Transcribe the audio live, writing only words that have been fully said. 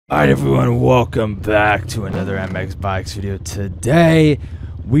Alright everyone, welcome back to another Mxbikes video. Today,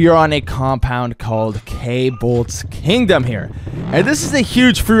 we are on a compound called K-Bolt's Kingdom here. And this is a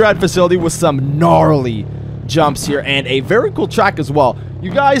huge freeride facility with some gnarly jumps here and a very cool track as well.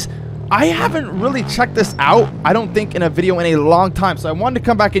 You guys, I haven't really checked this out, I don't think, in a video in a long time. So I wanted to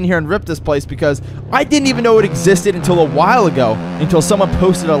come back in here and rip this place because I didn't even know it existed until a while ago. Until someone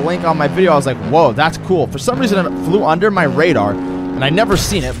posted a link on my video. I was like, whoa, that's cool. For some reason, it flew under my radar. And I never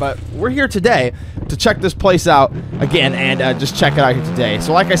seen it, but we're here today to check this place out again and just check it out here today.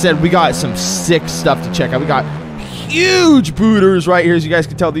 So like I said, we got some sick stuff to check out. We got huge booters right here. As you guys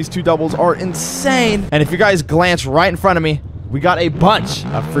can tell, these two doubles are insane. And if you guys glance right in front of me, we got a bunch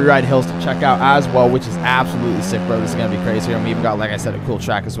of freeride hills to check out as well, which is absolutely sick, bro. This is going to be crazy here. And we even got, like I said, a cool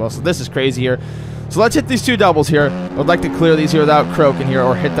track as well. So this is crazy here. So let's hit these two doubles here. I would like to clear these here without croaking here,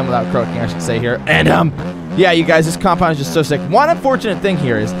 or hit them without croaking, I should say here. And, yeah, you guys, this compound is just so sick. One unfortunate thing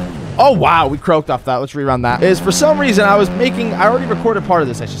here is, oh, wow, we croaked off that. Let's rerun that. Is for some reason, I already recorded part of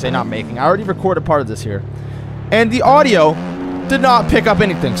this, I should say, not making. I already recorded part of this here. And the audio did not pick up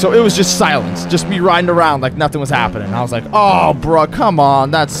anything. So it was just silence. Just me riding around like nothing was happening. I was like, oh, bro, come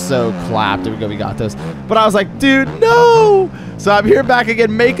on. That's so clapped. There we go. We got this. But I was like, dude, no. So I'm here back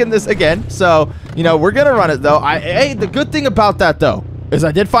again, making this again. So, you know, we're going to run it, though. Hey, the good thing about that, though, is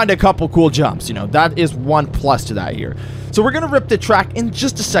I did find a couple cool jumps. You know, that is one plus to that here. So we're going to rip the track in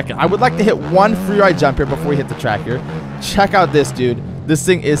just a second. I would like to hit one freeride jump here before we hit the track here. Check out this, dude. This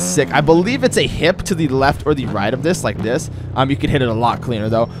thing is sick. I believe it's a hip to the left or the right of this, like this. You could hit it a lot cleaner,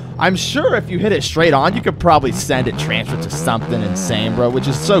 though. I'm sure if you hit it straight on, you could probably send it transfer to something insane, bro, which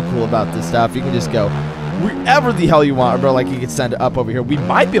is so cool about this stuff. You can just go wherever the hell you want, bro. Like, you could send it up over here. We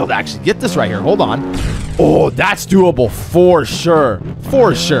might be able to actually get this right here. Hold on. Oh, that's doable for sure.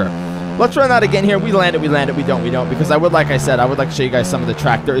 For sure. Let's run that again here. We land it, we land it, we don't, because like I said, I would like to show you guys some of the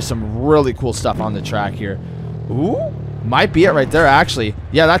track. There is some really cool stuff on the track here. Ooh, might be it right there, actually.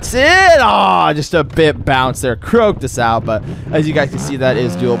 Yeah, that's it. Oh, just a bit bounce there. Croaked us out, but as you guys can see, that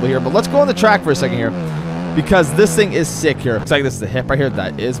is doable here. But let's go on the track for a second here, because this thing is sick here. Looks like this is the hip right here.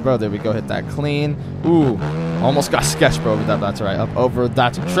 That is, bro. There we go. Hit that clean. Ooh, almost got sketched, bro. Over that. That's all right. Up over.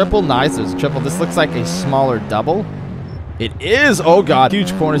 That's a triple. Nice. There's a triple. This looks like a smaller double. It is. Oh, God.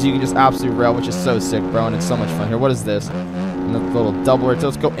 Huge corners. You can just absolutely rail, which is so sick, bro. And it's so much fun here. What is this? And the little double right there.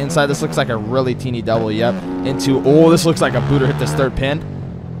 Let's go inside. This looks like a really teeny double. Yep. Into. Oh, this looks like a booter. Hit this third pin.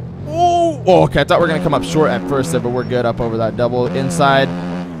 Oh, okay. I thought we were going to come up short at first there, but we're good up over that double. Inside.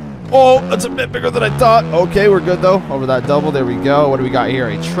 Oh, that's a bit bigger than I thought. Okay, we're good, though. Over that double. There we go. What do we got here?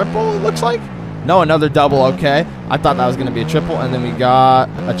 A triple, it looks like? No, another double. Okay. I thought that was going to be a triple. And then we got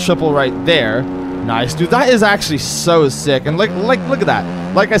a triple right there. Nice, dude. That is actually so sick. And look at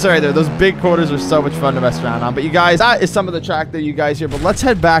that. Like I said right there, those big corners are so much fun to mess around on. But you guys, that is some of the track that you guys here. But let's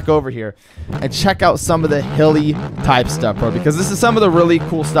head back over here and check out some of the hilly type stuff, bro. Because this is some of the really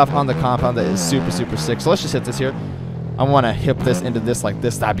cool stuff on the compound that is super, super sick. So let's just hit this here. I want to hip this into this like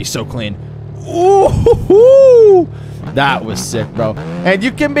this. That'd be so clean. Ooh, that was sick, bro. And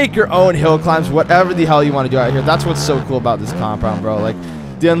you can make your own hill climbs, whatever the hell you want to do out here. That's what's so cool about this compound, bro. Like,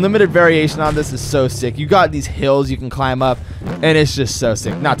 the unlimited variation on this is so sick. You got these hills you can climb up, and it's just so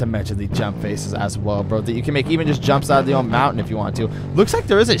sick. Not to mention the jump faces as well, bro, that you can make even just jumps out of the old mountain if you want to. Looks like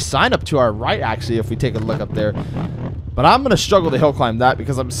there is a sign up to our right, actually, if we take a look up there. But I'm going to struggle to hill climb that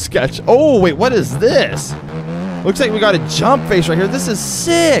because I'm sketched. Oh, wait, what is this? Looks like we got a jump face right here. This is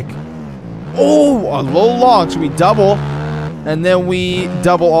sick. Oh, a low long. So we double, and then we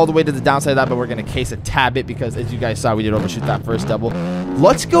double all the way to the downside of that, but we're going to case a tad bit because, as you guys saw, we did overshoot that first double.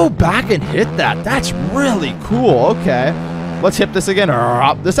 Let's go back and hit that. That's really cool. Okay. Let's hip this again.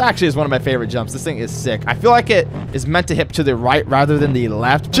 This actually is one of my favorite jumps. This thing is sick. I feel like it is meant to hip to the right rather than the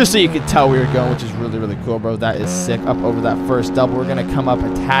left, just so you can tell where you're going, which is really, really cool, bro. That is sick. Up over that first double. We're going to come up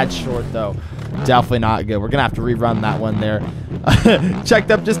a tad short, though. Definitely not good. We're going to have to rerun that one there.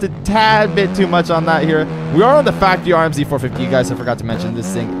 Checked up just a tad bit too much on that here. We are on the factory RMZ 450. You guys, I forgot to mention,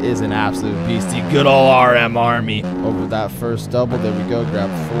 this thing is an absolute beast. The good old RM Army. Over that first double. There we go. Grab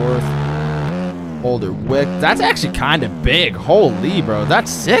fourth. Holder wick. That's actually kind of big. Holy, bro. That's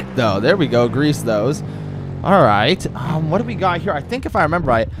sick, though. There we go. Grease those. All right. What do we got here? I think if I remember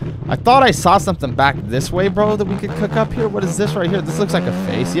right, I thought I saw something back this way, bro, that we could cook up here. What is this right here? This looks like a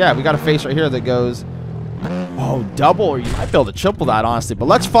face. Yeah, we got a face right here that goes, oh, double, or you might be able to triple that, honestly. But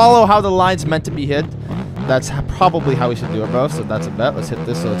let's follow how the line's meant to be hit. That's probably how we should do it, bro. So that's a bet. Let's hit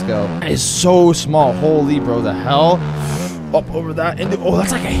this. So let's go. It's so small. Holy, bro, the hell. Up over that. And oh,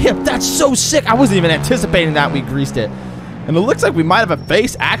 that's like a hip. That's so sick. I wasn't even anticipating that. We greased it. And it looks like we might have a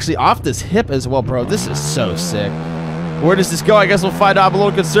face actually off this hip as well, bro. This is so sick. Where does this go? I guess we'll find out. I'm a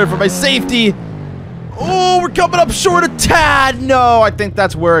little concerned for my safety. Oh, we're coming up short a tad. No, I think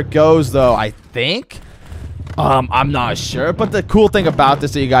that's where it goes, though. I think. I'm not sure. But the cool thing about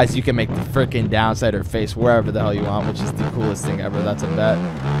this, so you guys, you can make the freaking downside or face wherever the hell you want, which is the coolest thing ever. That's a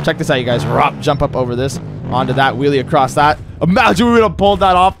bet. Check this out, you guys. Jump up over this, onto that, wheelie across that. Imagine we would have pulled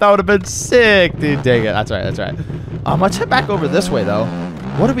that off. That would have been sick, dude. Dang it. That's right. That's right. Let's head back over this way, though.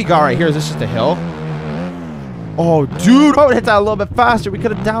 What do we got right here? Is this just a hill? Oh, dude. I would hit that a little bit faster. We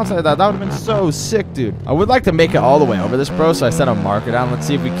could have downsided that. That would have been so sick, dude. I would like to make it all the way over this, bro. So I set a marker down. Let's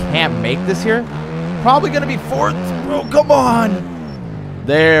see if we can't make this here. Probably going to be fourth. Bro, come on.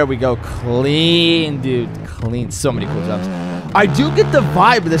 There we go. Clean, dude. Clean. So many cool jumps. I do get the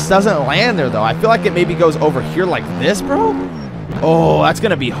vibe this doesn't land there, though. I feel like it maybe goes over here like this, bro. Oh, that's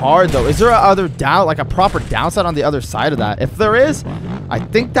going to be hard, though. Is there a proper downside on the other side of that? If there is, I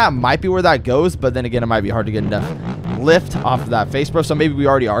think that might be where that goes, but then again, it might be hard to get enough lift off of that face, bro. So maybe we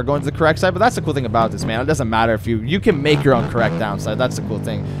already are going to the correct side, but that's the cool thing about this, man. It doesn't matter if you can make your own correct downside. That's the cool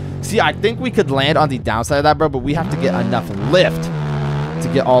thing. See, I think we could land on the downside of that, bro, but we have to get enough lift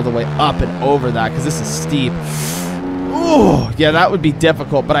to get all the way up and over that, because this is steep. Ooh, yeah, that would be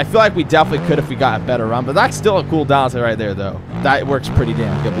difficult, but I feel like we definitely could if we got a better run. But that's still a cool downside right there, though. That works pretty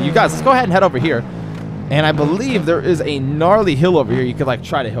damn good. But you guys, let's go ahead and head over here. And I believe there is a gnarly hill over here. You could, like,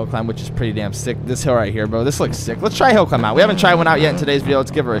 try to hill climb, which is pretty damn sick. This hill right here, bro. This looks sick. Let's try hill climb out. We haven't tried one out yet in today's video.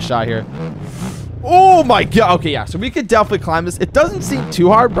 Let's give her a shot here. Oh, my God. Okay, yeah, so we could definitely climb this. It doesn't seem too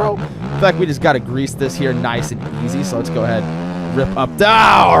hard, bro. I feel like we just got to grease this here nice and easy. So let's go ahead. Rip up.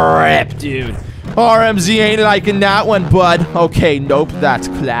 Oh, rip, dude. RMZ ain't liking that one, bud. Okay, nope, that's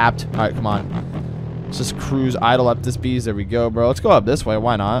clapped. All right, come on. Let's just cruise idle up this bees. There we go, bro. Let's go up this way.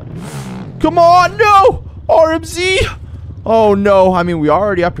 Why not? Come on, no! RMZ! Oh, no. I mean, we are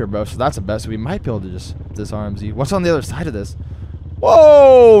already up here, bro, so that's the best. We might be able to just this RMZ. What's on the other side of this?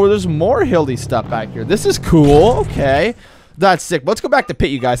 Whoa, there's more hilly stuff back here. This is cool. Okay. That's sick. Let's go back to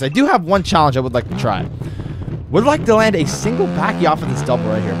pit, you guys. I do have one challenge I would like to try. Would like to land a single backy off of this double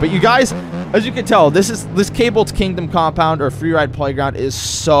right here. But you guys, as you can tell, this K-Bolt's Kingdom compound or Freeride playground is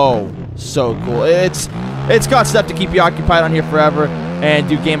so cool. It's got stuff to keep you occupied on here forever and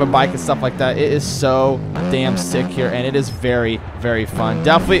do game of bike and stuff like that. It is so damn sick here, and it is very fun.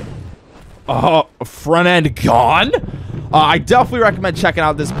 Definitely. Front end gone. I definitely recommend checking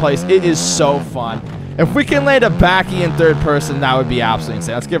out this place. It is so fun. If we can land a backy in third person, that would be absolutely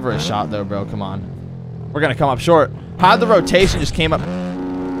insane. Let's give her a shot though, bro. Come on. We're going to come up short. How the rotation just came up.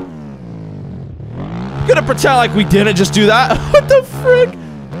 Gonna pretend like we didn't just do that. What the frick?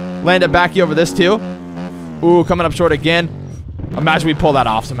 Land it backy over this too. Ooh, coming up short again. Imagine we pull that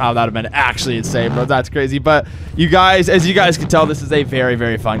off somehow. That would have been actually insane, bro. That's crazy. But you guys, as you guys can tell, this is a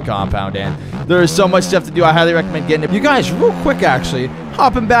very fun compound, and there is so much stuff to do. I highly recommend getting it. You guys, real quick, actually,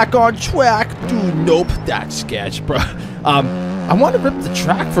 hopping back on track. Dude, nope, that's sketch, bro. I want to rip the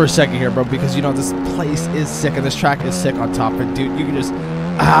track for a second here, bro, because, you know, this place is sick, and this track is sick on top of it, dude. You can just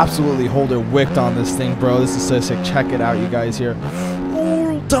absolutely hold it wicked on this thing, bro. This is so sick. Check it out, you guys here.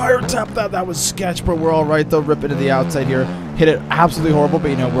 Oh, tire tap that. That was sketch, bro. We're all right, though. Rip into the outside here. Hit it absolutely horrible, but,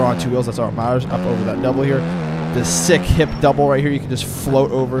 you know, we're on two wheels. That's all that matters. Up over that double here. This sick hip double right here. You can just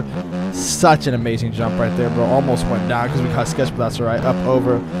float over. Such an amazing jump right there, bro. Almost went down because we got sketch, but that's all right. Up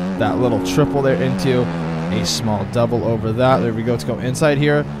over that little triple there into a small double over that. There we go. Let's go inside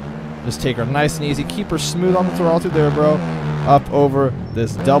here. Just take her nice and easy. Keep her smooth on the throttle through there, bro. Up over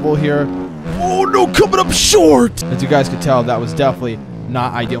this double here. Oh, no, coming up short. As you guys can tell, that was definitely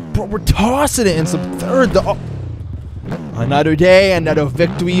not ideal. Bro, we're tossing it in some third. Another day, another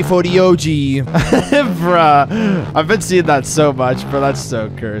victory for the OG. Bruh, I've been seeing that so much, bro. That's so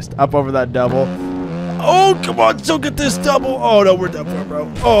cursed. Up over that double. Oh, come on, still get this double. Oh, no, we're done for,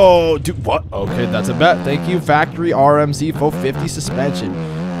 bro. Oh, dude, what? Okay, that's a bet. Thank you, Factory RMZ 450 suspension.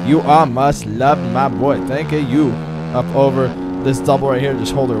 You are must love, my boy. Thank you. Up over this double right here.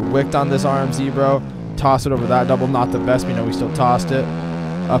 Just hold her wicked on this RMZ, bro. Toss it over that double. Not the best. We know we still tossed it.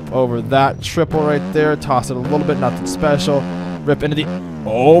 Up over that triple right there. Toss it a little bit. Nothing special. Rip into the...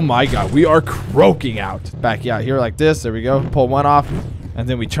 Oh, my God. We are croaking out. Back out here like this. There we go. Pull one off. And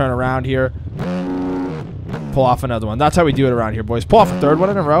then we turn around here. Pull off another one. That's how we do it around here, boys. Pull off a third one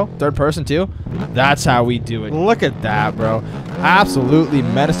in a row. Third person, too. That's how we do it. Look at that, bro. Absolutely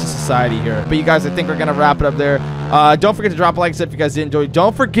menace to society here. But you guys, I think we're going to wrap it up there. Don't forget to drop a like if you guys did enjoy.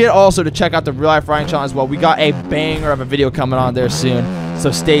 Don't forget also to check out the Real Life Riding channel as well. We got a banger of a video coming on there soon. So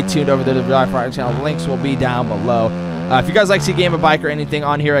stay tuned over there to the Real Life Riding channel. Links will be down below. If you guys like to see Game of Bike or anything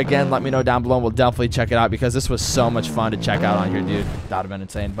on here, again, let me know down below. We'll definitely check it out because this was so much fun to check out on here, dude. That would have been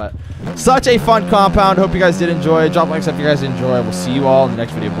insane. But such a fun compound. Hope you guys did enjoy. Drop likes if you guys enjoy. We'll see you all in the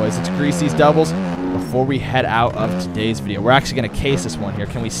next video, boys. Let's grease these doubles before we head out of today's video. We're actually going to case this one here.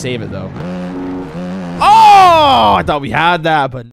 Can we save it, though? Oh! I thought we had that, but...